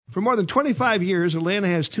For more than 25 years, Atlanta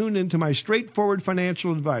has tuned into my straightforward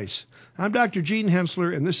financial advice. I'm Dr. Gene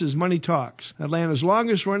Hensler, and this is Money Talks, Atlanta's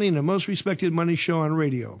longest-running and most respected money show on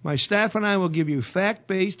radio. My staff and I will give you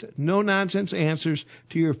fact-based, no-nonsense answers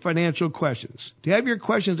to your financial questions. To have your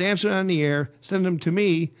questions answered on the air, send them to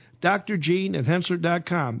me, Dr. Gene at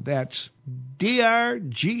Hensler.com. That's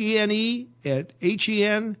DRGENE at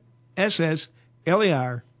HENSSLER.com.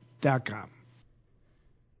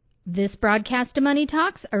 This broadcast of Money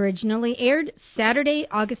Talks originally aired Saturday,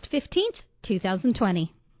 August 15th,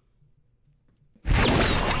 2020.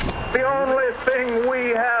 The only thing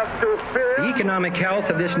we have to fear... The economic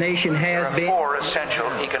health of this nation has been... Four essential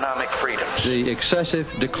economic freedoms. The excessive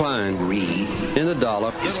decline in the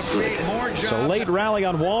dollar. So late rally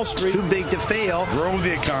on Wall Street. Too big to fail. Grow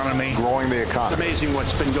the economy. Growing the economy. It's amazing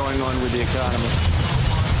what's been going on with the economy.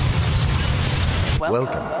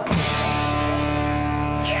 Welcome.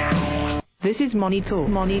 This is Money Talk.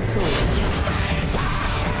 Money Talk.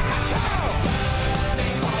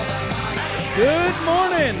 Good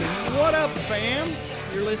morning. What up, fam?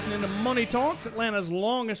 You're listening to Money Talks, Atlanta's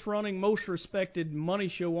longest-running, most respected money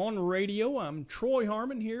show on radio. I'm Troy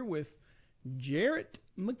Harmon here with Jarrett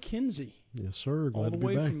McKenzie. Yes, sir. Glad all the to be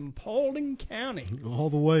way back. from Paulding County. All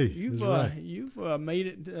the way. You've made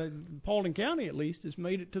it. Paulding County, at least, has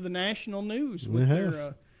made it to the national news with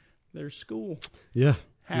their school. Yeah.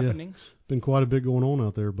 Happenings. Yeah. Been quite a bit going on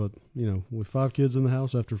out there, but with 5 kids in the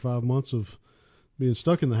house after 5 months of being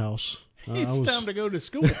stuck in the house, it's time to go to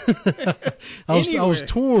school. I was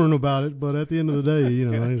torn about it, but at the end of the day,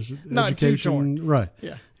 it's not education, too torn. Right?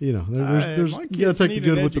 Yeah. There's you got to take the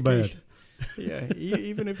good with the bad. Yeah,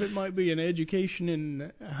 even if it might be an education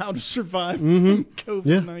in how to survive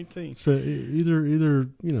COVID-19. So either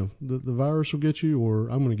the virus will get you, or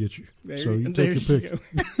I'm going to get you. So you take your pick.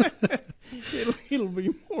 It'll be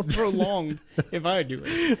more prolonged if I do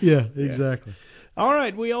it. Yeah, exactly. All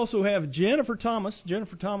right, we also have Jennifer Thomas.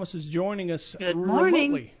 Jennifer Thomas is joining us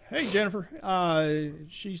remotely. Hey, Jennifer.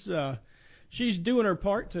 She's doing her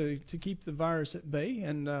part to keep the virus at bay,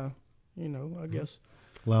 and I guess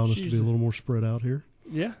allowing us to be a little more spread out here.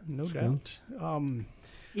 Yeah, no doubt.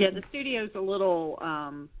 The studio's a little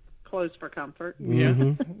closed for comfort.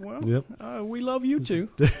 Yeah. Well, we love you too.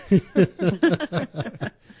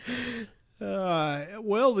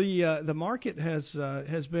 The market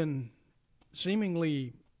has been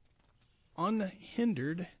seemingly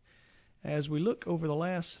unhindered. As we look over the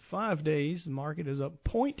last 5 days, the market is up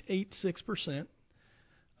 0.86%.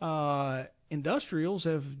 Industrials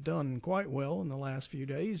have done quite well in the last few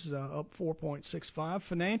days, up 4.65.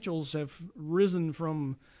 Financials have risen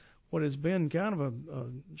from what has been kind of a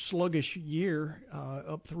sluggish year,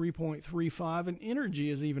 up 3.35, and energy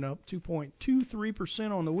is even up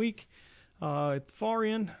 2.23% on the week. At the far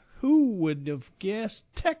end, who would have guessed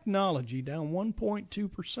technology down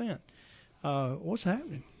 1.2%? What's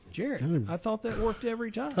happening? Jared, I thought that worked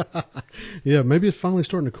every time. Yeah, maybe it's finally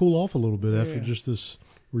starting to cool off a little bit after just this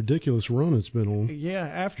ridiculous run it's been on. Yeah,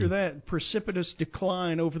 after that precipitous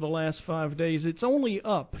decline over the last 5 days, it's only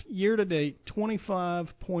up year-to-date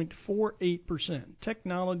 25.48%.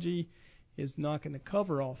 Technology is knocking the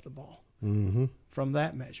cover off the ball from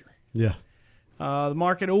that measure. Yeah. The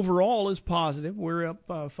market overall is positive. We're up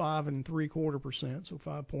 5.75%, so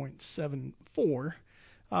 5.74.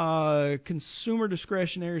 Consumer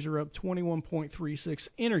discretionaries are up 21.36.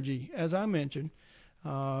 Energy, as I mentioned,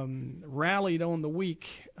 rallied on the week,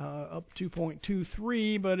 up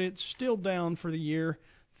 2.23, but it's still down for the year,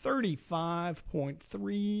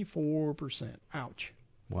 35.34%. Ouch.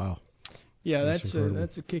 Wow. Yeah, that's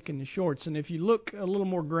a kick in the shorts. And if you look a little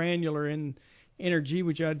more granular in energy,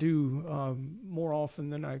 which I do more often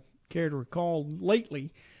than I care to recall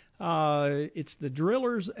lately, it's the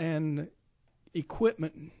drillers and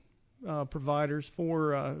equipment providers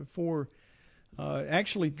for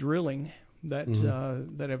actually drilling that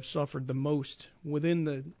have suffered the most within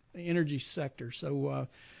the energy sector. So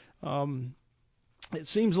it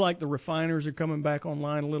seems like the refiners are coming back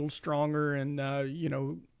online a little stronger, and I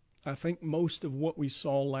think most of what we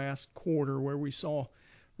saw last quarter, where we saw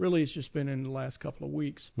really it's just been in the last couple of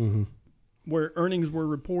weeks, where earnings were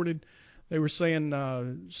reported. They were saying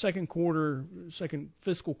second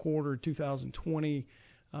fiscal quarter 2020,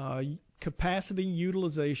 capacity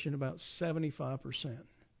utilization about 75%.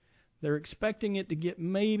 They're expecting it to get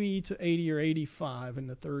maybe to 80 or 85 in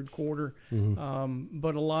the third quarter,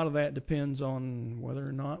 but a lot of that depends on whether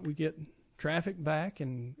or not we get traffic back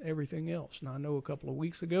and everything else. Now, I know a couple of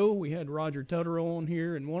weeks ago we had Roger Tutterow on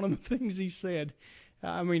here, and one of the things he said,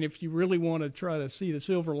 I mean, if you really want to try to see the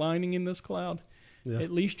silver lining in this cloud,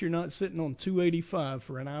 At least you're not sitting on 285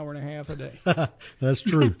 for an hour and a half a day. That's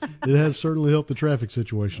true. It has certainly helped the traffic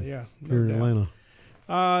situation here in Atlanta.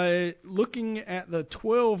 Looking at the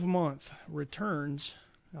 12-month returns,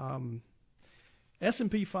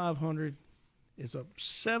 S&P 500 is up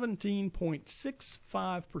 17.65%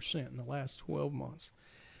 in the last 12 months.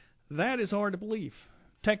 That is hard to believe.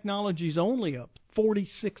 Technology's only up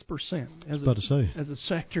 46% as a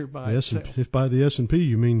sector by itself. If by the S&P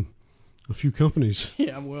you mean a few companies,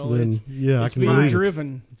 then it's being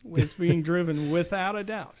driven. It's being driven without a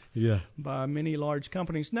doubt. By many large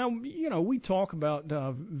companies. Now, we talk about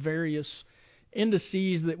various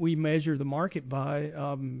indices that we measure the market by.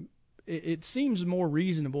 It seems more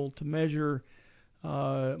reasonable to measure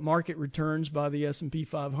market returns by the S&P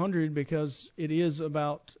 500 because it is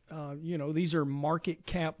about, these are market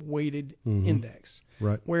cap weighted index.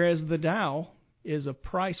 Right. Whereas the Dow is a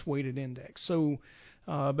price weighted index. So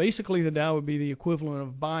basically the Dow would be the equivalent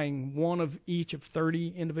of buying one of each of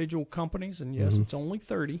 30 individual companies. And yes, it's only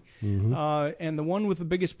 30. And the one with the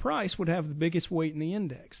biggest price would have the biggest weight in the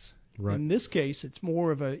index. Right. In this case, it's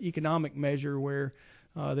more of an economic measure where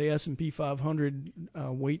the S&P 500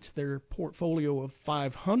 weights their portfolio of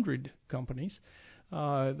 500 companies.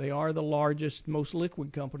 They are the largest, most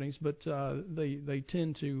liquid companies, but they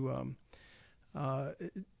tend to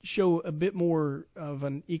show a bit more of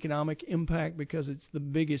an economic impact because it's the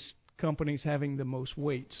biggest companies having the most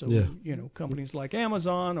weight. So, companies like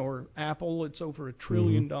Amazon or Apple, it's over $1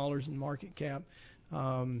 trillion in market cap.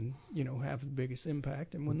 Have the biggest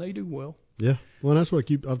impact, and when they do well. Yeah, well, that's what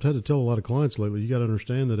I've had to tell a lot of clients lately. You got to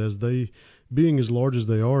understand that as they, being as large as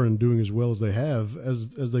they are and doing as well as they have,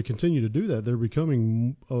 as they continue to do that, they're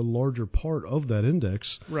becoming a larger part of that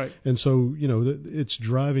index. Right. And so, it's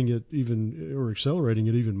driving it even, or accelerating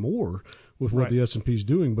it even more with what the S&P is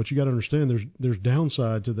doing. But you got to understand there's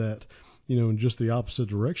downside to that. In just the opposite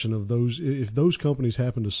direction of those. If those companies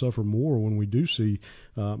happen to suffer more when we do see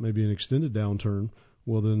maybe an extended downturn,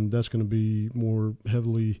 well, then that's going to be more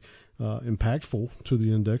heavily impactful to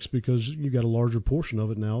the index because you got a larger portion of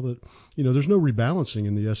it now that, there's no rebalancing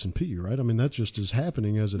in the S&P, right? I mean, that just is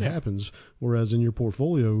happening as it happens, whereas in your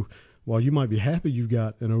portfolio, while you might be happy you've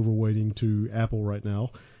got an overweighting to Apple right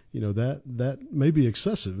now, that may be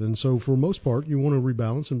excessive, and so for most part, you want to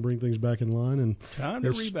rebalance and bring things back in line. And time to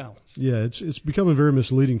rebalance. Yeah, it's becoming very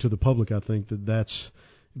misleading to the public. I think that's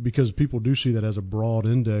because people do see that as a broad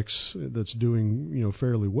index that's doing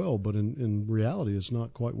fairly well, but in reality, it's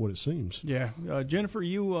not quite what it seems. Yeah, Jennifer,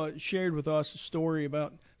 you shared with us a story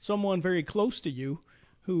about someone very close to you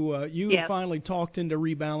who you finally talked into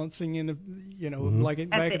rebalancing in, like at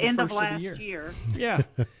back the at the end first of last the year. Yeah,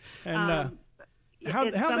 and. How'd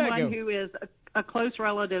it's that go? Someone who is a close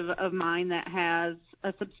relative of mine that has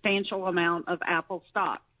a substantial amount of Apple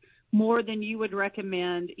stock, more than you would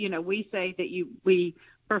recommend. We say that we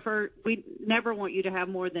never want you to have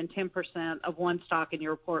more than 10% of one stock in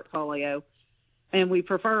your portfolio, and we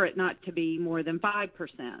prefer it not to be more than 5%.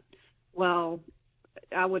 Well,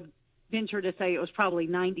 I would venture to say it was probably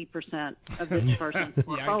 90% of this person's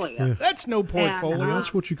portfolio. Yeah. That's no portfolio. And,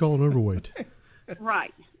 that's what you call an overweight.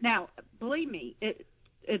 Right. Now, believe me,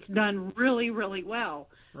 it's done really, really well.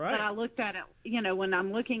 Right. But I looked at it, when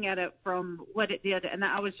I'm looking at it from what it did, and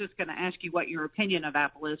I was just going to ask you what your opinion of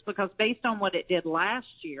Apple is, because based on what it did last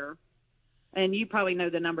year, and you probably know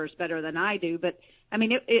the numbers better than I do, but, I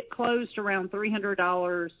mean, it closed around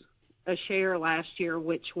 $300 a share last year,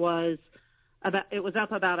 which was up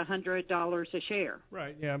about $100 a share.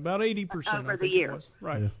 Right, yeah, about 80% over the year.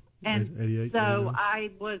 Right. Yeah. And 88, so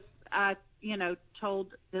I told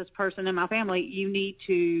this person in my family, you need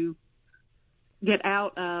to get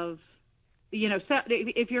out of, sell,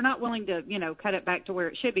 if you're not willing to, cut it back to where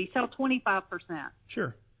it should be, sell 25%.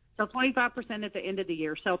 Sure. Sell 25% at the end of the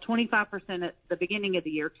year, sell 25% at the beginning of the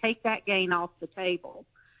year, take that gain off the table,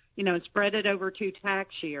 and spread it over 2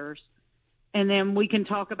 tax years, and then we can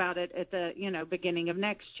talk about it at the, beginning of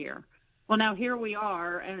next year. Well, now here we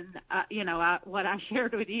are, and what I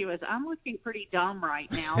shared with you is I'm looking pretty dumb right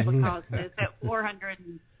now because it's at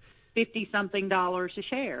 $450-something a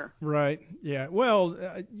share. Right. Yeah. Well,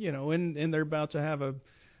 and they're about to have a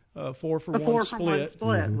 4-for-1 split.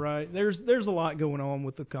 Mm-hmm. Right. There's a lot going on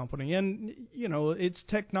with the company, and it's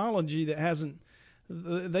technology that hasn't.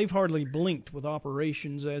 They've hardly blinked with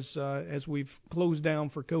operations as we've closed down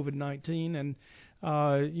for COVID-19, and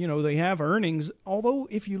they have earnings. Although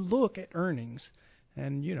if you look at earnings,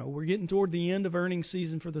 and we're getting toward the end of earnings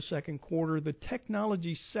season for the second quarter, the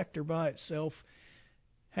technology sector by itself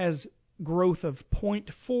has growth of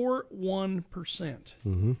 0.41%,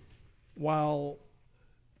 mm-hmm. while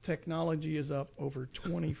technology is up over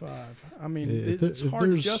 25. I mean, it's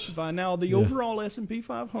hard to justify. Now, the overall S&P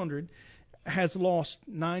 500 has lost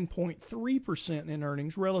 9.3% in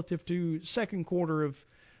earnings relative to second quarter of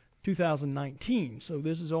 2019. So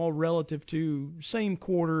this is all relative to same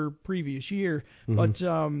quarter previous year. But,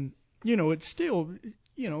 it's still,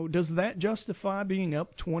 does that justify being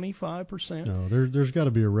up 25%? No, there's got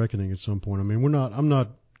to be a reckoning at some point. I mean, I'm not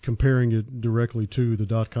comparing it directly to the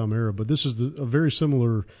dot-com era, but this is a very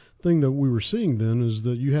similar thing that we were seeing then, is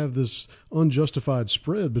that you have this unjustified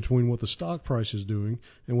spread between what the stock price is doing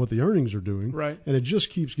and what the earnings are doing. Right. And it just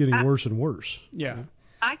keeps getting worse and worse. Yeah.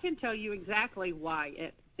 I can tell you exactly why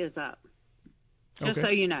it is up, just so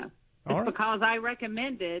you know. It's because I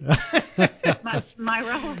recommended my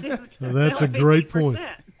relative. That's a great point.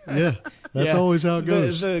 Yeah, that's always how it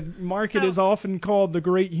goes. The market is often called the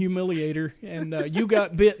great humiliator, and you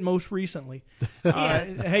got bit most recently.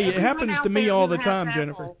 Hey, it happens to me all the time,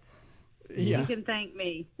 Jennifer. You can thank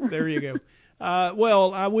me. There you go.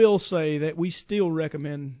 Well, I will say that we still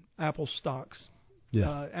recommend Apple stocks.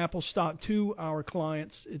 Apple stock to our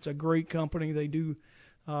clients. It's a great company. They do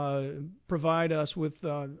provide us with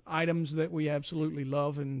items that we absolutely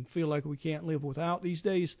love and feel like we can't live without these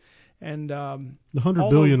days. And the $100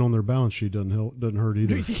 billion on their balance sheet doesn't hurt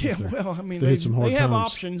either. Yeah, well, I mean, they have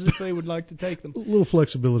options if they would like to take them. A little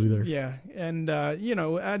flexibility there. Yeah, and I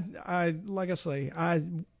like I say, I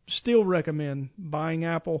still recommend buying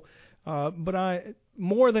Apple, but I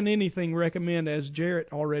more than anything recommend, as Jarrett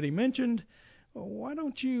already mentioned, why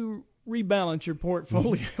don't you rebalance your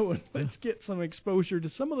portfolio and let's get some exposure to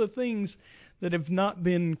some of the things that have not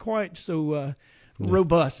been quite so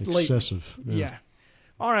robust lately. Excessive. Yeah.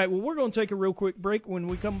 All right, well, we're going to take a real quick break. When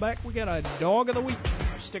we come back, we got a Dog of the Week.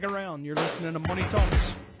 Stick around. You're listening to Money Talks.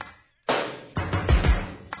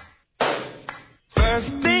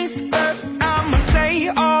 First things first, I'ma say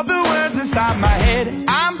all the words inside my head.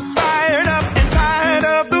 I'm fired up and tired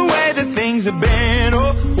of the way that things have been.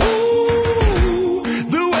 Oh, ooh,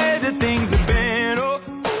 the way that things have been. Oh,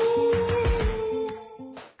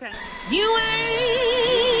 ooh. Okay. You ain't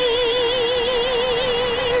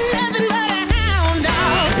nothing but a hound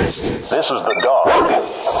dog. This is the Dog.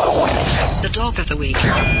 The Dog of the Week.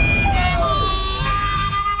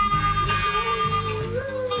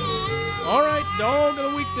 All right, Dog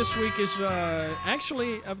of the Week this week is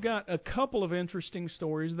actually, I've got a couple of interesting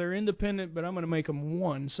stories. They're independent, but I'm going to make them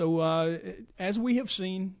one. So as we have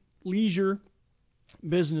seen, leisure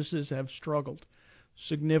businesses have struggled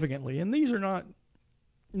significantly. And these are not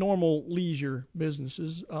normal leisure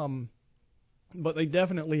businesses, but they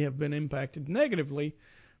definitely have been impacted negatively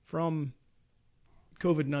from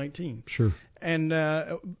COVID-19. Sure. And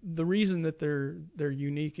the reason that they're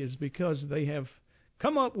unique is because they have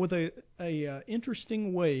come up with a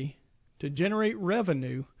interesting way to generate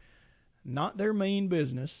revenue, not their main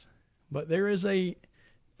business, but there is a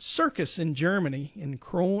circus in Germany, in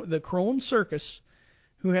the Kron Circus,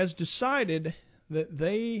 who has decided that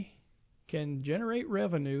they can generate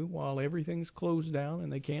revenue while everything's closed down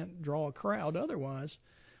and they can't draw a crowd otherwise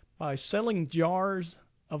by selling jars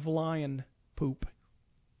of lion poop.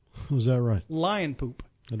 Was that right? Lion poop.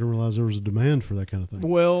 I didn't realize there was a demand for that kind of thing.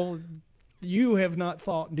 Well, you have not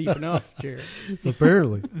thought deep enough, Jared.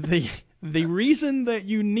 Apparently. The reason that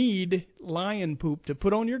you need lion poop to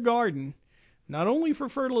put on your garden, not only for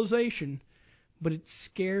fertilization, but it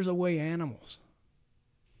scares away animals.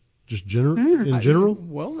 Just in general?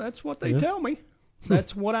 Well, that's what they tell me.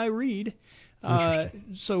 That's what I read.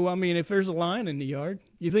 So, I mean, if there's a lion in the yard,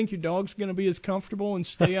 you think your dog's going to be as comfortable and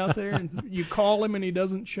stay out there and you call him and he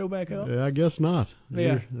doesn't show back up? Yeah, I guess not.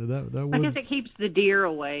 Yeah. That would... I guess it keeps the deer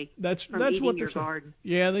away from eating what your they're garden.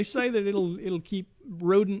 Yeah, they say that it'll keep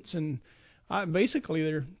rodents and basically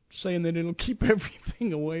they're saying that it'll keep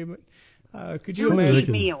everything away. But could you imagine? Keep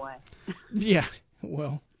me away. Yeah,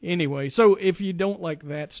 well, anyway. So if you don't like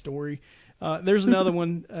that story... there's another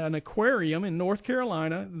one, an aquarium in North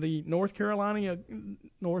Carolina. The North Carolina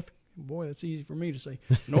that's easy for me to say.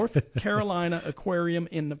 North Carolina Aquarium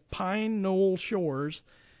in the Pine Knoll Shores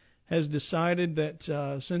has decided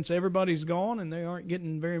that since everybody's gone and they aren't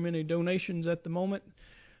getting very many donations at the moment,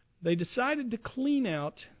 they decided to clean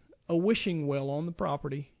out a wishing well on the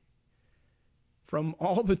property from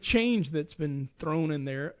all the change that's been thrown in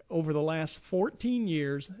there over the last 14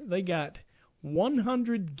 years. They got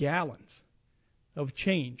 100 gallons of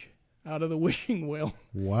change out of the wishing well.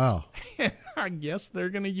 Wow. And I guess they're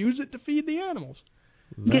going to use it to feed the animals.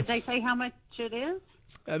 Did they say how much it is?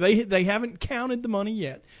 They haven't counted the money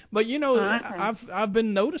yet. But, you know, I've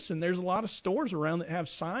been noticing there's a lot of stores around that have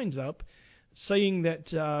signs up saying that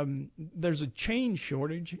there's a chain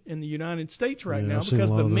shortage in the United States right now because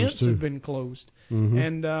the mints have been closed,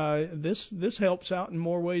 and this helps out in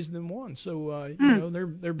more ways than one. So you know,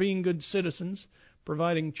 they're being good citizens,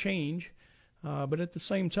 providing change, but at the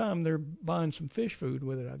same time they're buying some fish food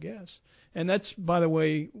with it, I guess. And that's, by the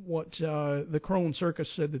way, what the Crone Circus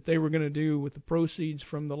said that they were going to do with the proceeds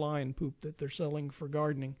from the lion poop that they're selling for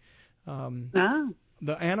gardening.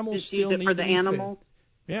 The animals still need to be fed.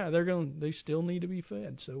 Yeah, they still need to be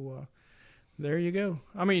fed. So there you go.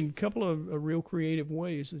 I mean, a couple of real creative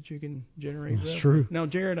ways that you can generate revenue. That's true. Now,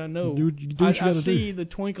 Jared, I know I see the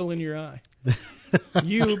twinkle in your eye.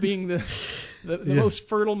 You being the most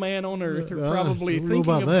fertile man on earth are probably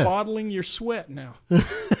thinking of bottling your sweat now,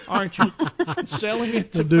 aren't you? Selling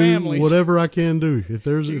it to families. Whatever I can do. If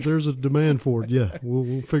there's a demand for it, yeah,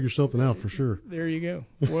 we'll figure something out for sure. There you go.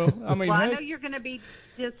 Well, I mean, I know you're going to be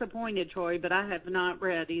disappointed, Troy, but I have not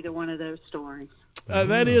read either one of those stories.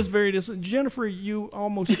 That is very disappointing. Jennifer, you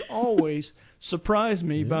almost always surprise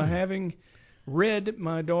me by having read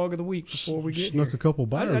my dog of the week before we get Snuck here. a couple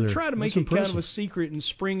by there. I try to make it kind of a secret and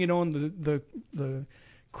spring it on the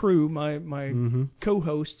crew, my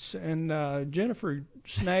co-hosts, and Jennifer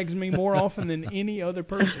snags me more often than any other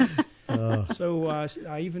person. So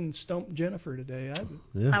I even stumped Jennifer today.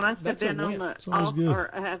 I must have been on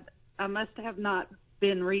I must have not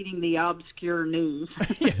been reading the obscure news.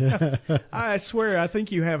 I swear, I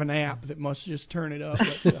think you have an app that must just turn it up.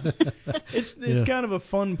 But, it's kind of a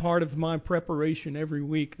fun part of my preparation every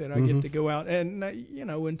week that I get to go out. And, you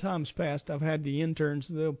know, in times past, I've had the interns,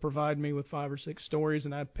 they'll provide me with 5 or 6 stories,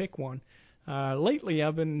 and I'd pick one. Lately,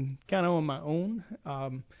 I've been kind of on my own. I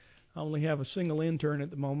only have a single intern at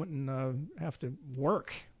the moment and have to work.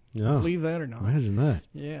 Yeah. Believe that or not. Imagine that.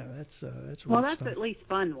 Yeah, that's well, that's at least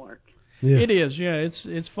fun work. Yeah. It is, yeah.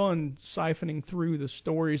 It's fun siphoning through the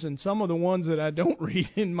stories, and some of the ones that I don't read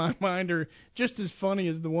in my mind are just as funny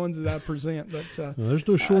as the ones that I present. But there's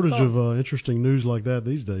no shortage of interesting news like that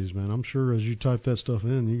these days, man. I'm sure as you type that stuff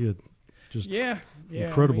in, you get just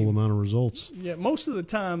incredible amount of results. Yeah, most of the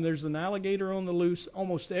time there's an alligator on the loose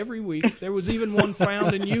almost every week. There was even one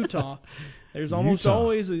found in Utah. There's almost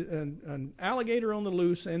always an alligator on the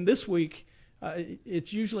loose, and this week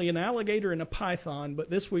it's usually an alligator and a python,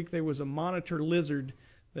 but this week there was a monitor lizard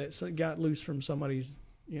that got loose from somebody's,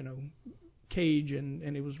 cage,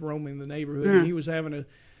 and it was roaming the neighborhood. And he was having to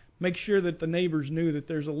make sure that the neighbors knew that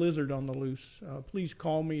there's a lizard on the loose. Please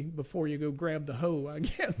call me before you go grab the hoe, I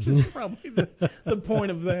guess is probably the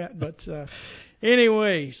point of that. But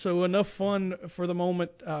anyway, so enough fun for the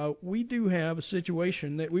moment. We do have a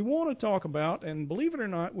situation that we want to talk about, and believe it or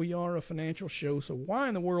not, we are a financial show, so why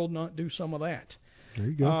in the world not do some of that? There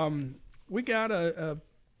you go. We got a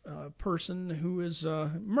person who is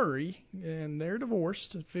Murray, and they're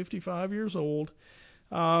divorced at 55 years old.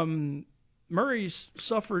 Murray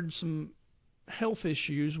suffered some health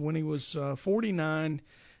issues when he was 49,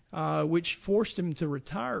 which forced him to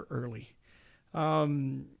retire early.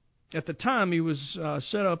 At the time, he was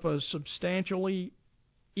set up a substantially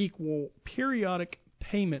equal periodic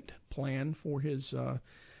payment plan for his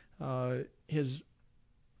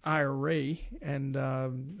IRA, and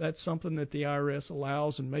that's something that the IRS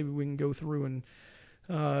allows, and maybe we can go through and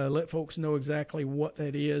let folks know exactly what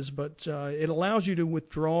that is. But it allows you to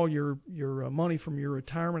withdraw your money from your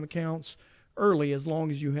retirement accounts early as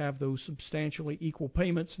long as you have those substantially equal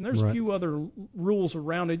payments. And there's a few other rules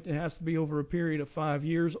around it. It has to be over a period of 5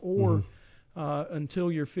 years or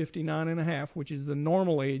until you're 59 and a half, which is the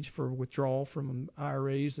normal age for withdrawal from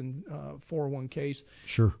IRAs and 401ks.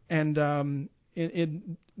 Sure. And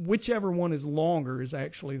whichever one is longer is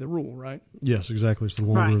actually the rule, right? Yes, exactly. It's the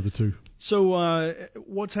longer of the two. So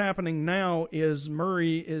what's happening now is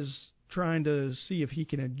Murray is trying to see if he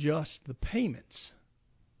can adjust the payments.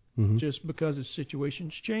 Just because his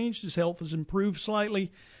situation's changed, his health has improved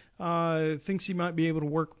slightly, thinks he might be able to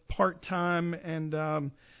work part-time,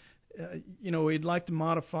 and, he'd like to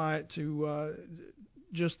modify it to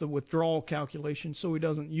just the withdrawal calculation so he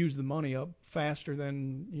doesn't use the money up faster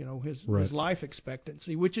than, his life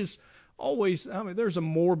expectancy, which is always, there's a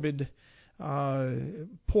morbid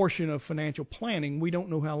portion of financial planning. We don't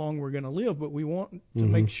know how long we're going to live, but we want to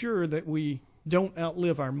make sure that we don't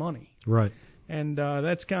outlive our money. Right. And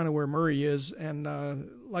that's kind of where Murray is. And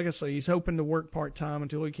like I say, he's hoping to work part-time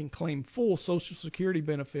until he can claim full Social Security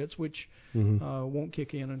benefits, which won't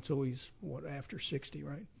kick in until he's, after 60,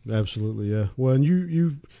 right? Absolutely, yeah. Well, and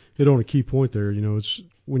you hit on a key point there. It's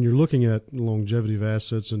when you're looking at longevity of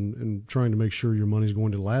assets and trying to make sure your money's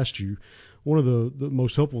going to last you, one of the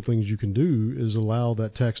most helpful things you can do is allow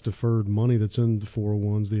that tax-deferred money that's in the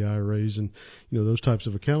 401s, the IRAs, and those types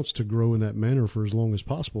of accounts to grow in that manner for as long as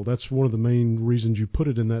possible. That's one of the main reasons you put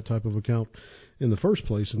it in that type of account in the first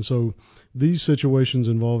place. And so these situations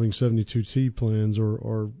involving 72T plans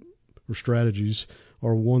or strategies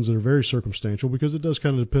are ones that are very circumstantial, because it does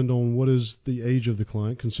kind of depend on what is the age of the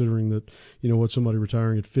client, considering that, what somebody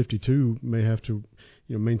retiring at 52 may have to,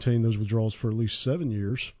 maintain those withdrawals for at least 7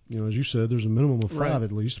 years. As you said, there's a minimum of 5 right.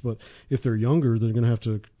 at least, but if they're younger, they're going to have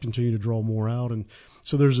to continue to draw more out. And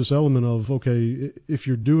so there's this element of, okay, if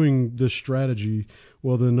you're doing this strategy,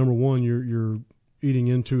 well, then number one, you're eating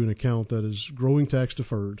into an account that is growing tax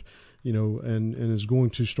deferred, and is going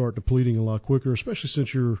to start depleting a lot quicker, especially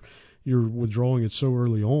since you're withdrawing it so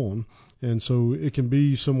early on. And so it can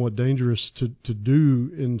be somewhat dangerous to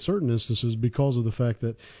do in certain instances, because of the fact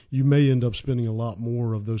that you may end up spending a lot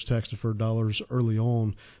more of those tax-deferred dollars early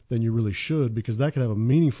on than you really should, because that could have a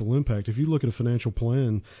meaningful impact. If you look at a financial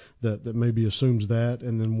plan that maybe assumes that,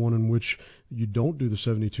 and then one in which you don't do the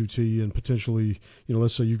 72T, and potentially,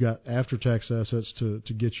 let's say you've got after-tax assets to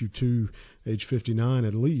get you to age 59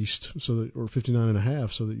 at least, or 59 and a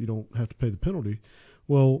half, so that you don't have to pay the penalty.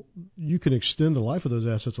 Well, you can extend the life of those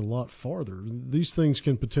assets a lot farther. These things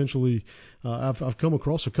can potentially, I've come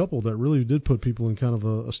across a couple that really did put people in kind of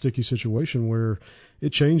a sticky situation where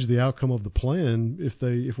it changed the outcome of the plan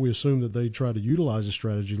if we assume that they try to utilize a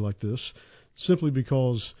strategy like this, simply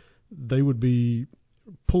because they would be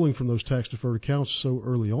pulling from those tax-deferred accounts so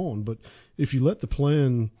early on. But if you let the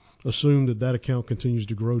plan assume that account continues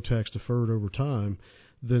to grow tax-deferred over time,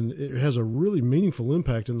 then it has a really meaningful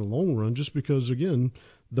impact in the long run, just because, again,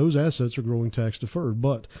 those assets are growing tax-deferred.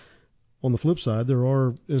 But on the flip side, there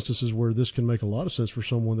are instances where this can make a lot of sense for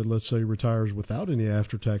someone that, let's say, retires without any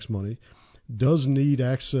after-tax money, does need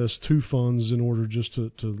access to funds in order just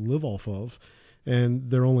to live off of,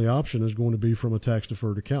 and their only option is going to be from a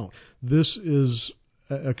tax-deferred account. This is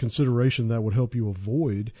a consideration that would help you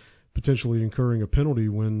avoid potentially incurring a penalty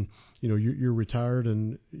when you're retired,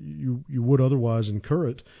 and you would otherwise incur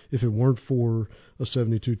it if it weren't for a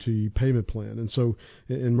 72T payment plan. And so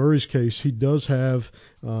in Murray's case, he does have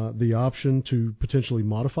the option to potentially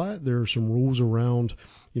modify it. There are some rules around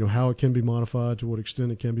how it can be modified, to what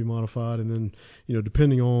extent it can be modified, and then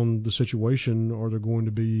depending on the situation, are there going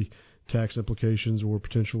to be tax implications or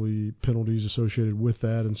potentially penalties associated with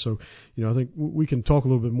that. And so I think we can talk a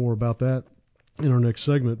little bit more about that in our next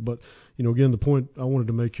segment. But again, the point I wanted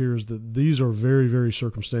to make here is that these are very, very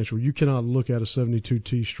circumstantial. You cannot look at a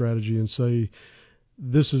 72T strategy and say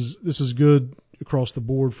this is good across the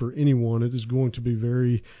board for anyone. It is going to be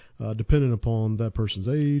very dependent upon that person's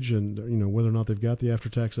age and whether or not they've got the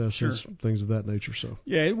after-tax assets, sure. things of that nature. So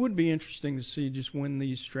yeah, it would be interesting to see just when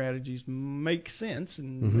these strategies make sense,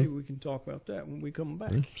 and maybe we can talk about that when we come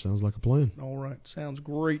back. Yeah, sounds like a plan. All right, sounds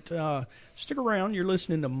great. Stick around. You're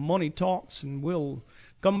listening to Money Talks, and we'll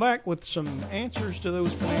come back with some answers to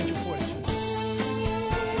those financial questions.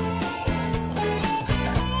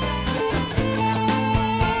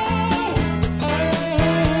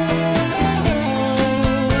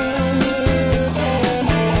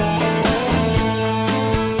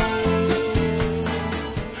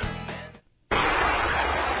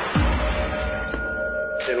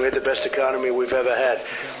 We had the best economy we've ever had.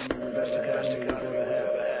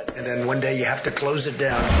 And then one day you have to close it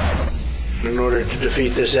down in order to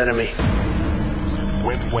defeat this enemy.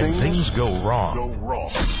 When things go wrong,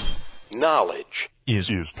 knowledge is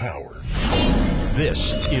power. This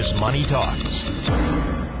is Money Talks.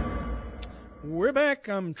 We're back.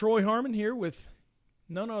 I'm Troy Harmon here with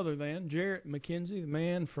none other than Jarrett McKenzie, the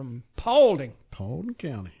man from Paulding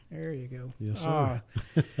County. There you go. Yes, sir.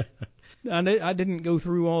 I didn't go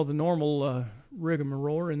through all the normal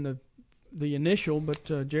rigmarole in the initial, but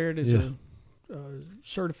Jared is a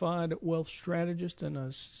certified wealth strategist and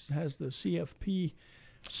has the CFP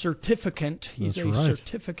certificate. He's That's right.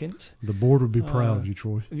 Certificate. The board would be proud of you,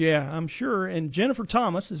 Troy. Yeah, I'm sure. And Jennifer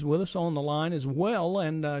Thomas is with us on the line as well,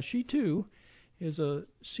 and she too is a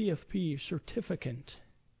CFP certificate.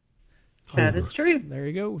 That is true. There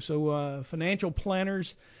you go. So financial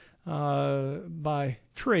planners by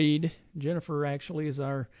trade. Jennifer actually is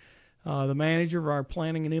our the manager of our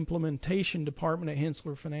planning and implementation department at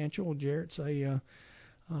Hensler Financial. Jarrett's a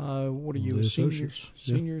what are you, a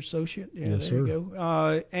senior associate? Yeah, yes, there sir. you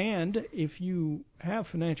go. And if you have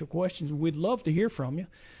financial questions, we'd love to hear from you.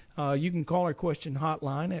 You can call our question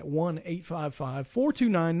hotline at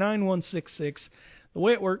 1-855-429-9166. The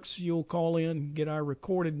way it works, you'll call in, get our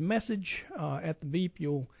recorded message. At the beep,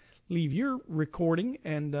 you'll leave your recording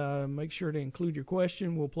and make sure to include your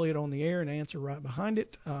question. We'll play it on the air and answer right behind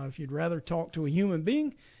it. If you'd rather talk to a human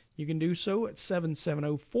being, you can do so at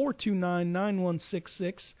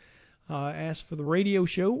 770-429-9166. Ask for the radio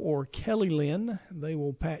show or Kelly Lynn. They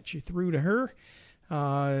will patch you through to her.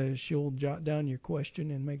 She'll jot down your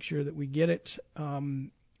question and make sure that we get it.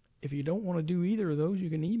 If you don't want to do either of those, you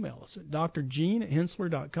can email us at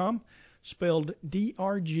drgene@hensler.com, spelled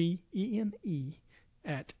DRGENE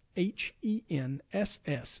at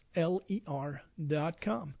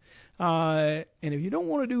HENSSLER.com. And if you don't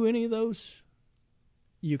want to do any of those,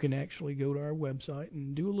 you can actually go to our website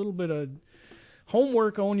and do a little bit of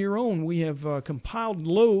homework on your own. We have compiled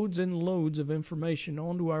loads and loads of information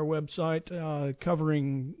onto our website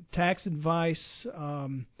covering tax advice,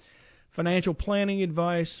 financial planning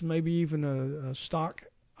advice, maybe even a stock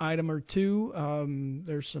item or two.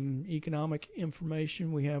 There's some economic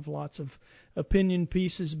information. We have lots of opinion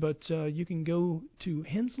pieces, but you can go to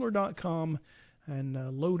Hensler.com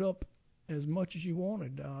and load up as much as you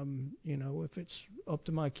wanted. If it's up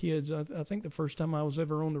to my kids, I think the first time I was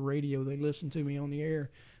ever on the radio, they listened to me on the air.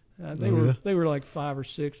 They were like 5 or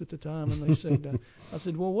 6 at the time, and they said, I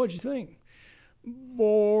said, well, what'd you think?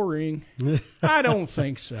 Boring. I don't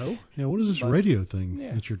think so. Yeah, what is this radio thing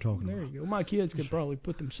that you're talking about? There you go. My kids could probably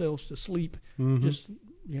put themselves to sleep just,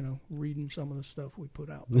 reading some of the stuff we put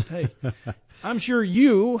out. But hey, I'm sure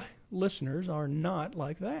you listeners are not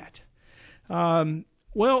like that.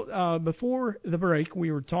 Before the break,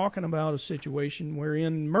 we were talking about a situation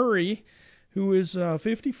wherein Murray, who is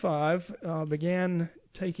 55, began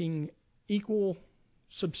taking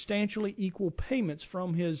substantially equal payments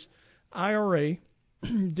from his IRA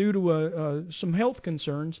due to some health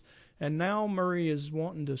concerns, and now Murray is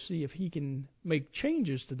wanting to see if he can make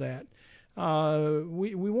changes to that.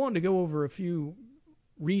 We wanted to go over a few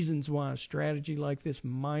reasons why a strategy like this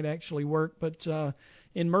might actually work, but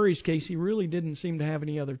in Murray's case, he really didn't seem to have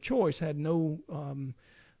any other choice, had no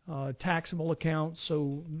taxable accounts,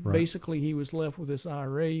 so basically he was left with this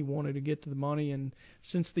IRA. He wanted to get to the money, and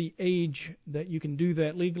since the age that you can do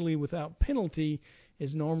that legally without penalty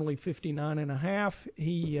is normally 59 and a half,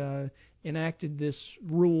 he enacted this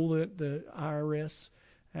rule that the IRS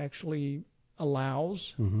actually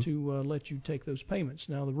allows to let you take those payments.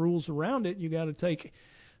 Now, the rules around it, you got to take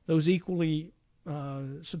those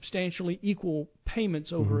substantially equal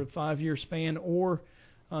payments over a 5-year span or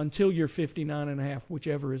until you're 59 and a half,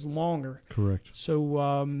 whichever is longer. Correct.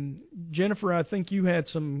 So, Jennifer, I think you had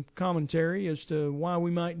some commentary as to why we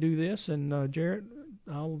might do this, and Jarrett,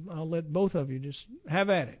 I'll let both of you just have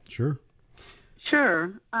at it. Sure.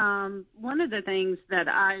 Sure. One of the things that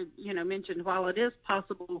I, mentioned, while it is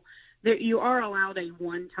possible that you are allowed a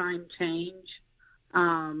one-time change,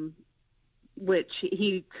 which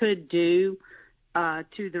he could do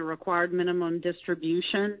to the required minimum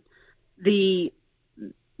distribution.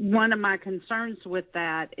 One of my concerns with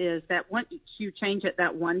that is that once you change it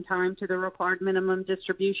that one time to the required minimum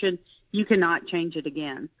distribution, you cannot change it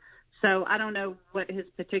again. So I don't know what his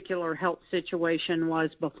particular health situation was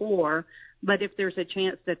before, but if there's a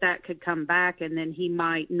chance that could come back, and then he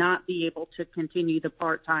might not be able to continue the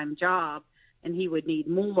part-time job, and he would need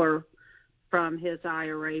more from his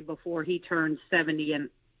IRA before he turned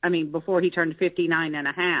before he turned 59 and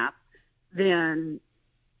a half, then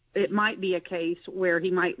it might be a case where he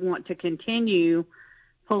might want to continue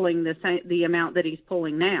pulling the amount that he's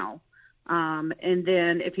pulling now. And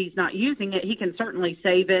then if he's not using it, he can certainly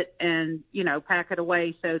save it and, pack it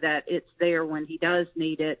away so that it's there when he does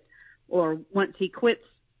need it. Or once he quits,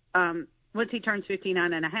 once he turns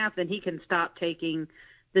 59 and a half, then he can stop taking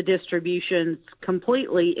the distributions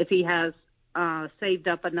completely if he has saved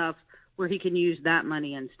up enough where he can use that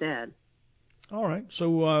money instead. All right.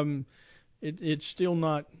 So it's still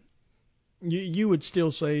not – you would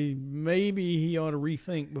still say maybe he ought to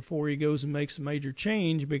rethink before he goes and makes a major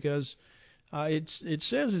change, because it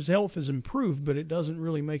says his health has improved, but it doesn't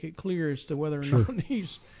really make it clear as to whether or not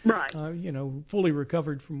he's fully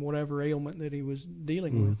recovered from whatever ailment that he was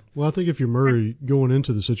dealing with. Well, I think if you're Murray going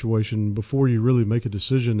into the situation, before you really make a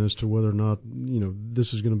decision as to whether or not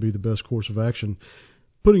this is going to be the best course of action,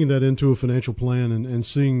 putting that into a financial plan and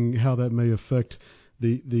seeing how that may affect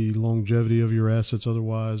the longevity of your assets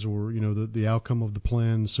otherwise, or the outcome of the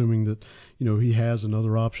plan, assuming that he has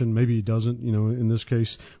another option. Maybe he doesn't. In this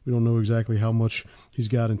case, we don't know exactly how much he's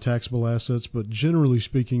got in taxable assets, but generally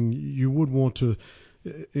speaking, you would want to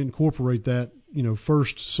incorporate that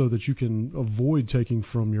first, so that you can avoid taking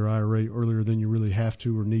from your IRA earlier than you really have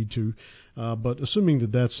to or need to. But assuming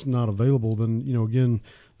that that's not available, then again,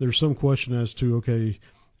 there's some question as to, okay,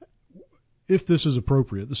 if this is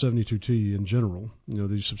appropriate, the 72T in general,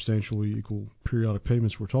 these substantially equal periodic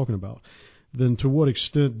payments we're talking about, then to what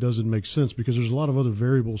extent does it make sense? Because there's a lot of other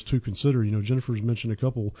variables to consider. Jennifer's mentioned a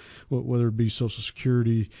couple, whether it be Social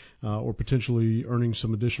Security or potentially earning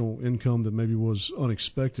some additional income that maybe was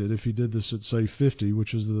unexpected if he did this at, say, 50,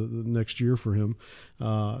 which is the next year for him.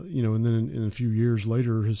 And then in a few years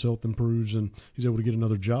later, his health improves and he's able to get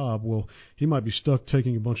another job. Well, he might be stuck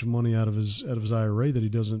taking a bunch of money out of his IRA that he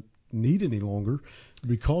doesn't need any longer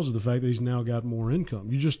because of the fact that he's now got more income.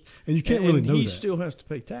 You can't really know that. And he still has to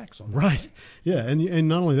pay tax on that. Right. Yeah, and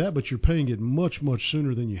not only that, but you're paying it much, much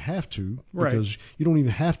sooner than you have to because you don't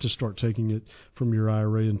even have to start taking it from your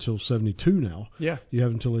IRA until 72 now. Yeah. You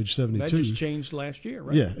have until age 72. That just changed last year,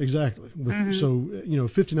 right? Yeah, exactly. So,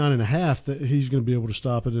 59 and a half, that he's going to be able to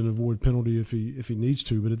stop it and avoid penalty if he needs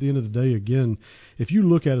to. But at the end of the day, again, if you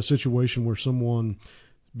look at a situation where someone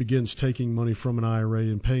begins taking money from an IRA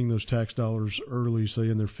and paying those tax dollars early, say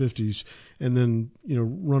in their 50s, and then,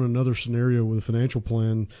 run another scenario with a financial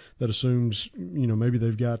plan that assumes, maybe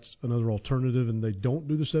they've got another alternative and they don't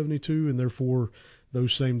do the 72 and therefore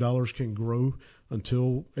those same dollars can grow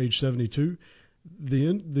until age 72,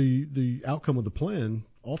 the outcome of the plan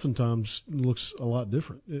oftentimes looks a lot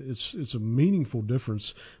different. It's a meaningful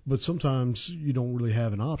difference, but sometimes you don't really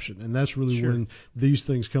have an option, and that's really when these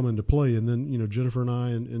things come into play. And then Jennifer and I,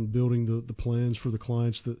 in building the plans for the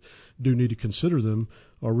clients that do need to consider them,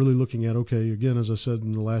 are really looking at, okay, again, as I said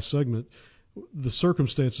in the last segment, the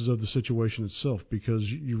circumstances of the situation itself, because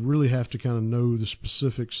you really have to kind of know the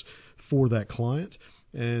specifics for that client.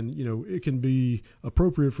 And, it can be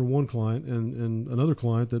appropriate for one client and another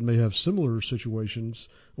client that may have similar situations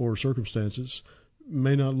or circumstances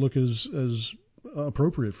may not look as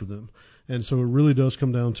appropriate for them. And so it really does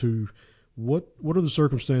come down to what are the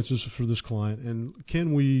circumstances for this client, and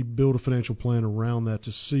can we build a financial plan around that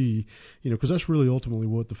to see, because that's really ultimately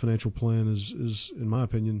what the financial plan is, in my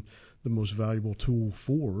opinion, the most valuable tool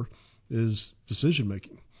for, is decision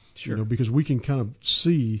making. Sure. Because we can kind of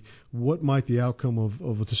see what might the outcome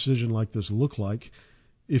of a decision like this look like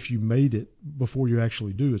if you made it before you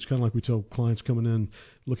actually do. It's kind of like we tell clients coming in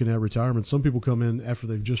looking at retirement. Some people come in after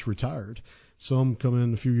they've just retired. Some come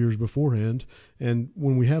in a few years beforehand. And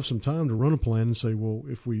when we have some time to run a plan and say, well,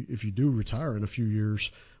 if you do retire in a few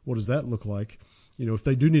years, what does that look like? If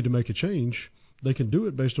they do need to make a change, they can do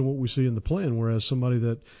it based on what we see in the plan. Whereas somebody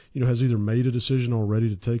that has either made a decision already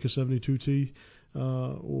to take a 72T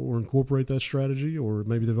or incorporate that strategy, or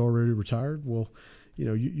maybe they've already retired. Well,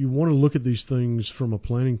 you want to look at these things from a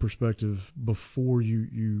planning perspective before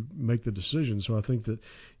you make the decision. So I think that,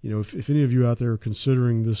 if any of you out there are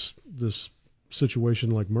considering this situation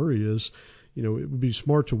like Murray is, it would be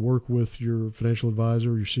smart to work with your financial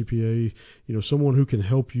advisor, your CPA, someone who can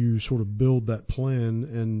help you sort of build that plan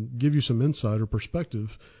and give you some insight or perspective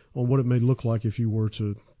on what it may look like if you were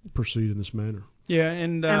to proceed in this manner. Yeah,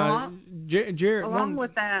 and Jared, along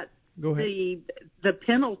with that, go ahead. The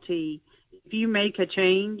penalty, if you make a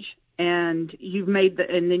change and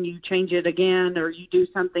and then you change it again, or you do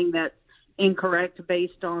something that's incorrect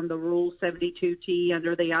based on the Rule 72T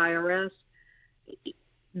under the IRS,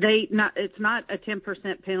 it's not a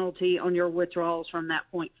 10% penalty on your withdrawals from that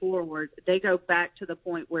point forward. They go back to the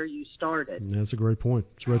point where you started. And that's a great point.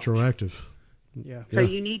 It's retroactive. Yeah. So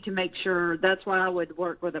you need to make sure. That's why I would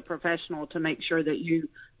work with a professional to make sure that you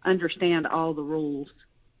understand all the rules.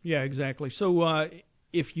 Yeah, exactly. So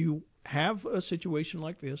if you have a situation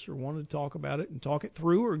like this or want to talk about it and talk it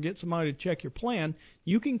through or get somebody to check your plan,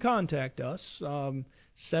 you can contact us,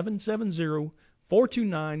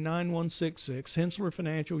 770-429-9166, Hensler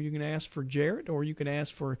Financial. You can ask for Jarrett or you can ask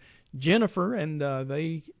for Jennifer, and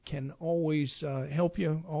they can always help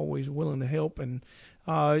you, always willing to help. And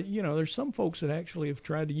there's some folks that actually have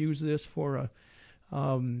tried to use this for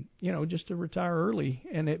just to retire early,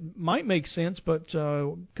 and it might make sense. But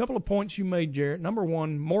a couple of points you made, Jarrett. Number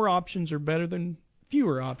one, more options are better than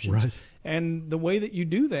fewer options. Right. And the way that you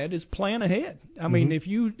do that is plan ahead. I mean, if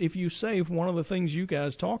you save, one of the things you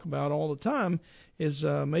guys talk about all the time is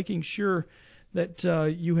making sure that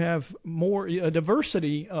you have a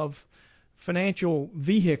diversity of financial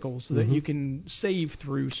vehicles that you can save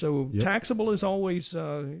through. So taxable is always,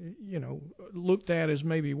 looked at as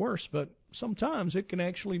maybe worse, but sometimes it can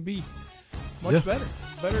actually be much better.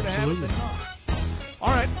 Better to have it than not.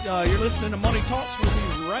 All right, you're listening to Money Talks. We'll be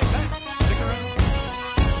right back. Stick around.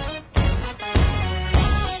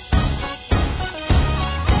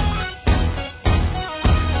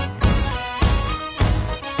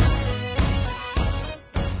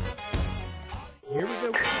 Here we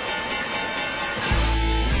go.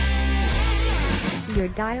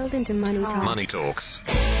 You're dialed into Money Talks. Money Talks.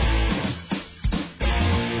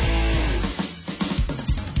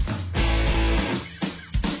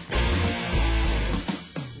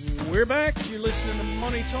 We're back. You're listening to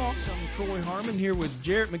Money Talks. I'm Troy Harmon here with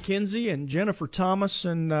Jarrett McKenzie and Jennifer Thomas,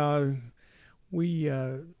 and we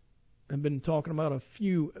have been talking about a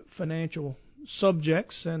few financial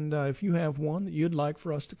subjects, and if you have one that you'd like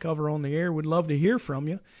for us to cover on the air, we'd love to hear from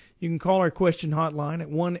you. You can call our question hotline at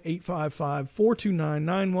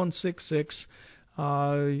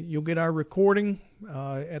 1-855-429-9166. You'll get our recording.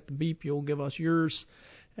 At the beep, you'll give us yours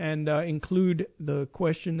and include the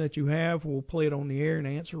question that you have. We'll play it on the air and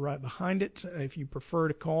answer right behind it. If you prefer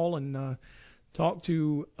to call and talk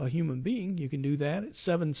to a human being, you can do that at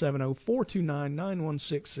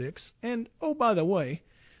 770-429-9166. And, oh, by the way,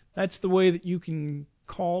 that's the way that you can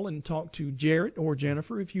call and talk to Jarrett or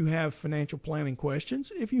Jennifer if you have financial planning questions.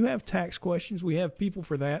 If you have tax questions, we have people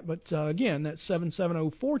for that. But, again, that's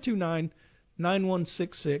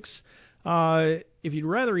 770-429-9166. If you'd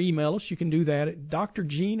rather email us, you can do that at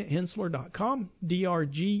drgene@hensler.com,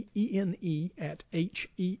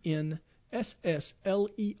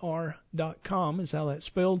 drgene@hensler.com is how that's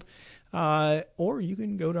spelled. Or you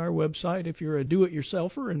can go to our website if you're a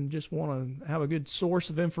do-it-yourselfer and just want to have a good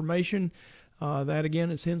source of information. That,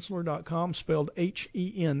 again, is hensler.com, spelled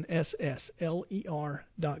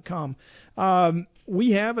HENSSLER.com.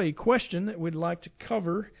 We have a question that we'd like to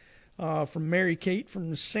cover from Mary Kate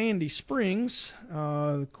from Sandy Springs.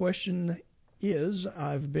 The question is,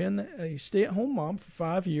 I've been a stay-at-home mom for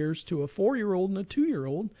 5 years to a 4-year-old and a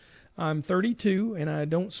 2-year-old. I'm 32, and I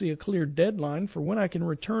don't see a clear deadline for when I can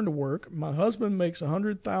return to work. My husband makes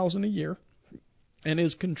 $100,000 a year and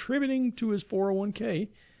is contributing to his 401k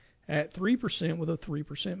at 3% with a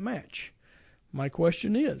 3% match. My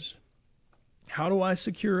question is, how do I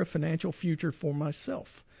secure a financial future for myself?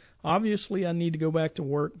 Obviously, I need to go back to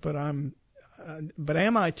work, but am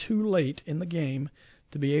I too late in the game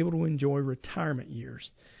to be able to enjoy retirement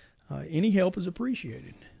years? Any help is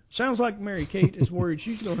appreciated. Sounds like Mary Kate is worried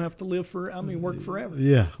she's going to have to work forever.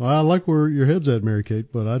 Yeah, well, I like where your head's at, Mary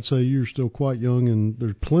Kate, but I'd say you're still quite young, and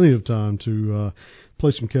there's plenty of time to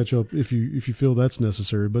play some catch-up if you feel that's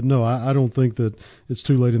necessary. But no, I don't think that it's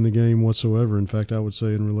too late in the game whatsoever. In fact, I would say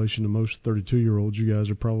in relation to most 32-year-olds, you guys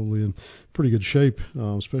are probably in pretty good shape,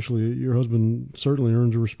 especially your husband certainly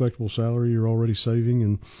earns a respectable salary. You're already saving,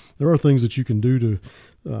 and there are things that you can do to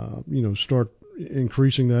start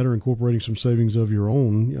increasing that or incorporating some savings of your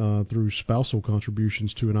own through spousal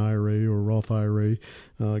contributions to an IRA or Roth IRA,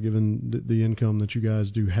 given the income that you guys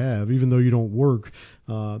do have. Even though you don't work,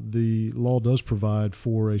 the law does provide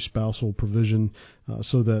for a spousal provision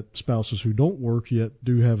so that spouses who don't work yet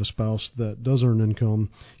do have a spouse that does earn income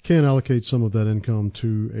can allocate some of that income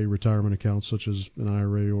to a retirement account such as an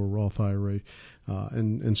IRA or Roth IRA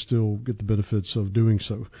and still get the benefits of doing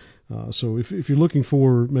so. So if you're looking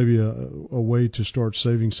for maybe a way to start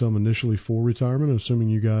saving some initially for retirement, assuming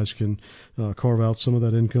you guys can carve out some of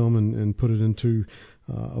that income and put it into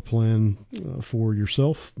a plan for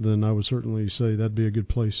yourself, then I would certainly say that'd be a good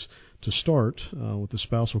place to start with the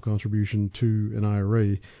spousal contribution to an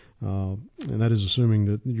IRA. And that is assuming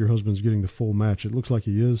that your husband's getting the full match. It looks like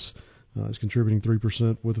he is. He's contributing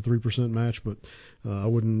 3% with a 3% match, but I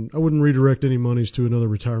wouldn't redirect any monies to another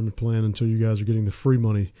retirement plan until you guys are getting the free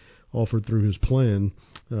money offered through his plan,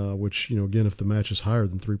 which, again, if the match is higher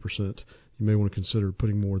than 3%, you may want to consider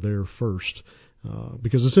putting more there first.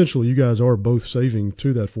 Because essentially you guys are both saving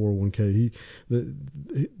to that 401k.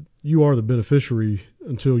 You are the beneficiary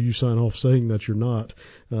until you sign off saying that you're not.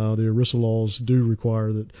 The ERISA laws do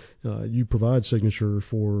require that you provide signature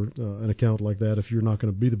for an account like that if you're not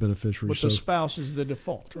going to be the beneficiary. But the spouse is the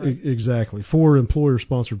default, right? Exactly. For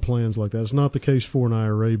employer-sponsored plans like that. It's not the case for an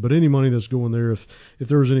IRA, but any money that's going there, if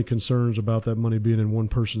there was any concerns about that money being in one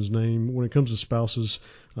person's name, when it comes to spouses,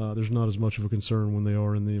 there's not as much of a concern when they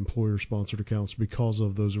are in the employer-sponsored accounts because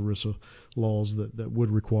of those ERISA laws that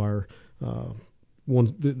would require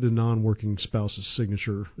the non-working spouse's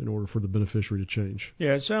signature in order for the beneficiary to change.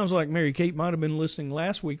 Yeah, it sounds like Mary Kate might have been listening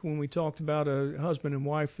last week when we talked about a husband and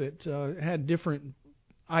wife that had different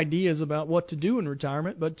ideas about what to do in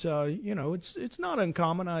retirement. But it's not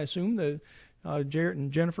uncommon, I assume, that Jarrett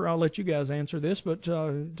and Jennifer, I'll let you guys answer this, but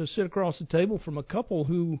to sit across the table from a couple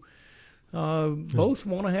who both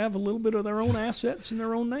want to have a little bit of their own assets in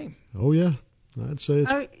their own name. Oh, yeah. I'd say it's...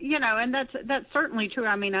 and that's certainly true.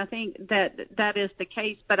 I mean, I think that is the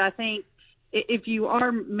case, but I think if you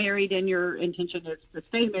are married and your intention is to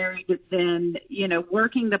stay married, then,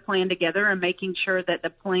 working the plan together and making sure that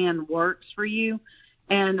the plan works for you.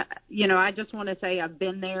 And, I just want to say I've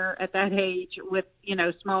been there at that age with,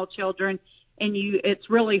 small children, and it's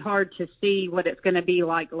really hard to see what it's going to be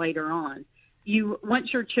like later on.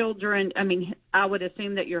 Once your children, I would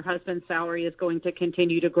assume that your husband's salary is going to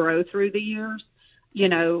continue to grow through the years.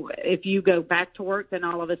 if you go back to work, then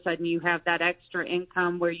all of a sudden you have that extra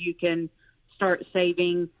income where you can start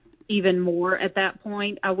saving even more at that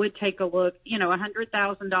point. I would take a look,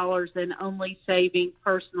 $100,000 and only saving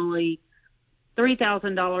personally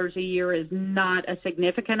 $3,000 a year is not a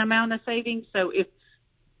significant amount of savings. So if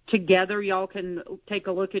together y'all can take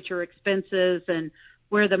a look at your expenses and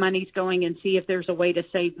where the money's going and see if there's a way to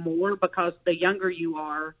save more, because the younger you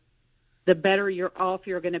are, the better you're off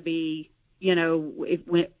you're going to be,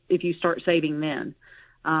 if you start saving then.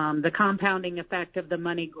 The compounding effect of the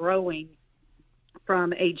money growing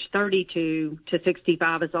from age 32 to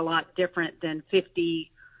 65 is a lot different than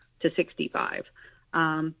 50 to 65.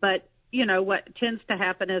 But, what tends to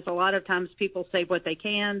happen is a lot of times people save what they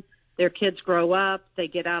can, their kids grow up, they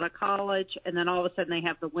get out of college, and then all of a sudden they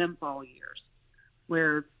have the windfall years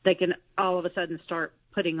where they can all of a sudden start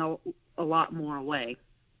putting a lot more away.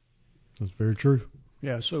 That's very true.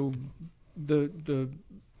 Yeah, so the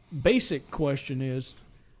basic question is,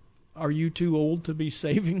 are you too old to be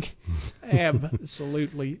saving?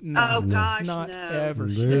 Absolutely not. Oh, gosh, not no. ever.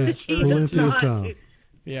 There's plenty of time.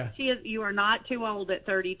 Yeah. You are not too old at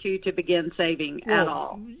 32 to begin saving at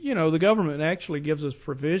all. The government actually gives us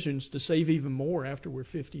provisions to save even more after we're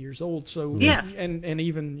 50 years old. So yeah. and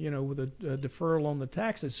even with a deferral on the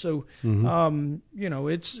taxes. So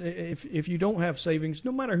it's if you don't have savings,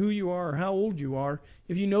 no matter who you are or how old you are,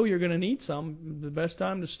 if you know you're going to need some, the best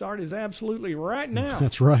time to start is absolutely right now.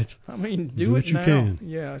 That's right. I mean, do what it you now. can.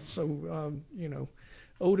 Yeah. So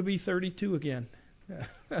to be 32 again.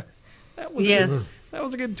 That was that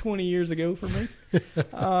was a good 20 years ago for me.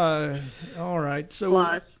 All right. So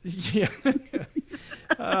Plus. Yeah.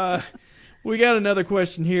 We got another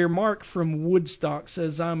question here. Mark from Woodstock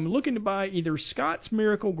says, I'm looking to buy either Scott's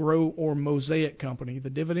Miracle Grow or Mosaic Company. The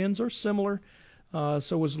dividends are similar,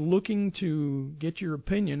 so was looking to get your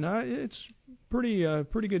opinion. It's pretty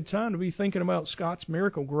good time to be thinking about Scott's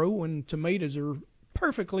Miracle Grow when tomatoes are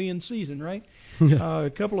perfectly in season, right? A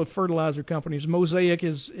couple of fertilizer companies. Mosaic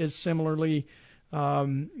is similarly,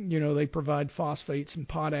 they provide phosphates and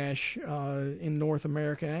potash in North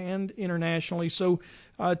America and internationally. So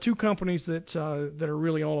two companies that are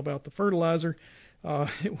really all about the fertilizer,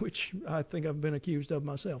 which I think I've been accused of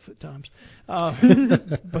myself at times.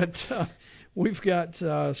 But we've got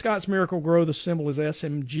Scott's Miracle Grow. The symbol is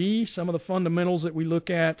SMG. Some of the fundamentals that we look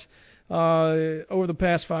at over the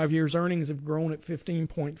past 5 years, earnings have grown at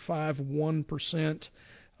 15.51%.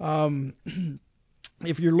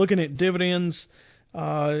 If you're looking at dividends,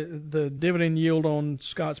 the dividend yield on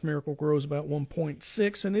Scott's Miracle Grow is about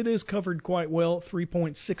 1.6, and it is covered quite well,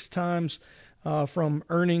 3.6 times from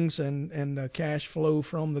earnings and cash flow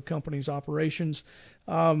from the company's operations.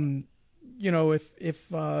 If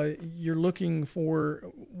you're looking for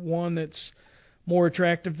one that's more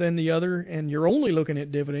attractive than the other, and you're only looking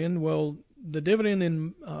at dividend, well, the dividend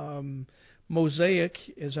in Mosaic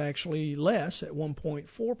is actually less at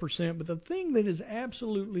 1.4%, but the thing that is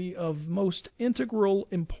absolutely of most integral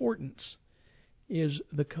importance is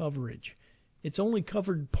the coverage. It's only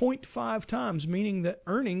covered 0.5 times, meaning that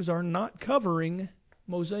earnings are not covering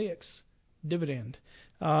Mosaic's dividend.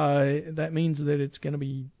 That means that it's going to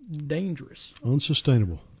be dangerous.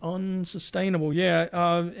 Unsustainable, yeah.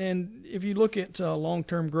 And if you look at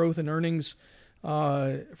long-term growth in earnings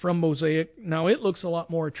from Mosaic, now it looks a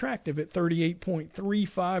lot more attractive at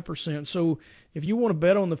 38.35%. So if you want to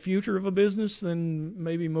bet on the future of a business, then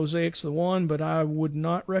maybe Mosaic's the one, but I would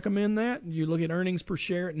not recommend that. You look at earnings per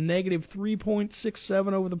share at negative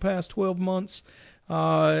 3.67 over the past 12 months.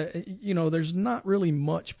 There's not really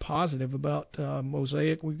much positive about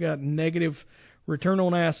Mosaic. We've got negative return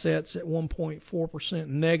on assets at 1.4%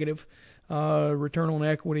 negative, return on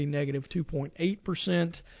equity negative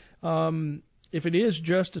 2.8%. If it is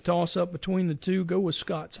just a toss-up between the two, go with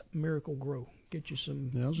Scott's Miracle Grow. Get you some.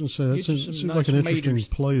 Yeah, I was going to say that seems like an interesting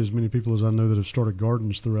play. As many people as I know that have started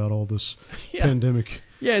gardens throughout all this pandemic.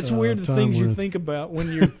 Yeah, it's weird the things you think about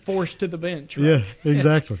when you're forced to the bench. Right? Yeah,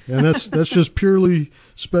 exactly. And that's just purely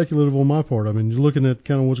speculative on my part. I mean, you're looking at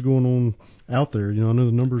kind of what's going on out there. I know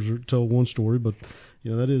the numbers tell one story, but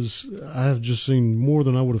that is, I have just seen more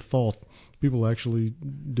than I would have thought people actually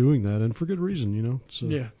doing that, and for good reason. So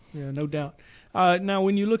yeah, no doubt. Now,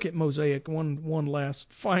 when you look at Mosaic, one last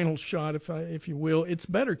final shot, if you will, it's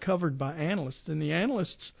better covered by analysts, and the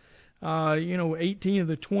analysts, 18 of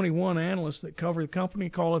the 21 analysts that cover the company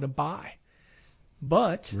call it a buy.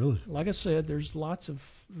 But, really? Like I said, there's lots of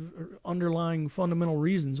underlying fundamental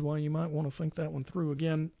reasons why you might want to think that one through.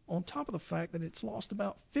 Again, on top of the fact that it's lost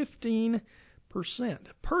about 15%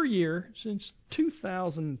 per year since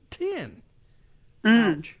 2010.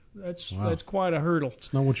 Ouch. That's quite a hurdle.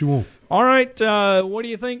 It's not what you want. All right, what do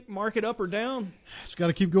you think? Mark it up or down? It's got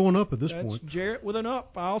to keep going up at this That's point. Jarrett with an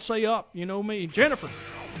up. I'll say up. You know me. Jennifer.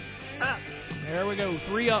 Up. There we go.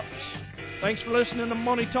 3 ups. Thanks for listening to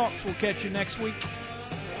Money Talks. We'll catch you next week.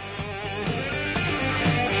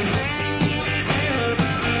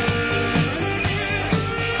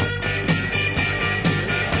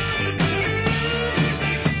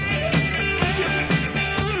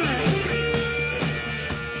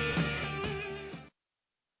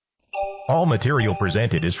 All material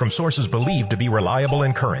presented is from sources believed to be reliable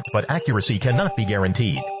and current, but accuracy cannot be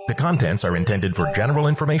guaranteed. The contents are intended for general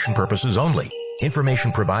information purposes only.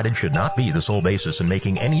 Information provided should not be the sole basis in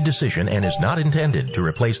making any decision and is not intended to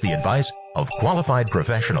replace the advice of qualified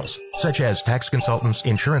professionals, such as tax consultants,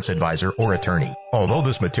 insurance advisor, or attorney. Although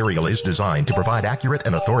this material is designed to provide accurate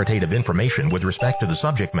and authoritative information with respect to the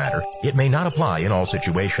subject matter, it may not apply in all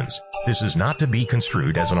situations. This is not to be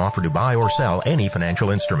construed as an offer to buy or sell any financial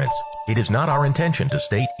instruments. It is not our intention to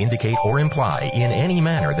state, indicate, or imply in any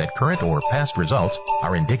manner that current or past results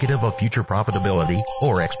are indicative of future profitability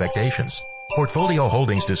or expectations. Portfolio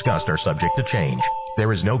holdings discussed are subject to change.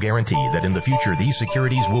 There is no guarantee that in the future these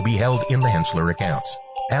securities will be held in the Hensler accounts.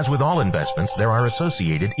 As with all investments, there are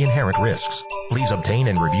associated inherent risks. Please obtain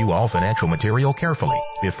and review all financial material carefully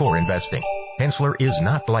before investing. Hensler is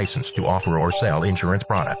not licensed to offer or sell insurance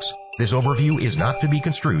products. This overview is not to be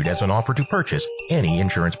construed as an offer to purchase any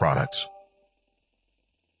insurance products.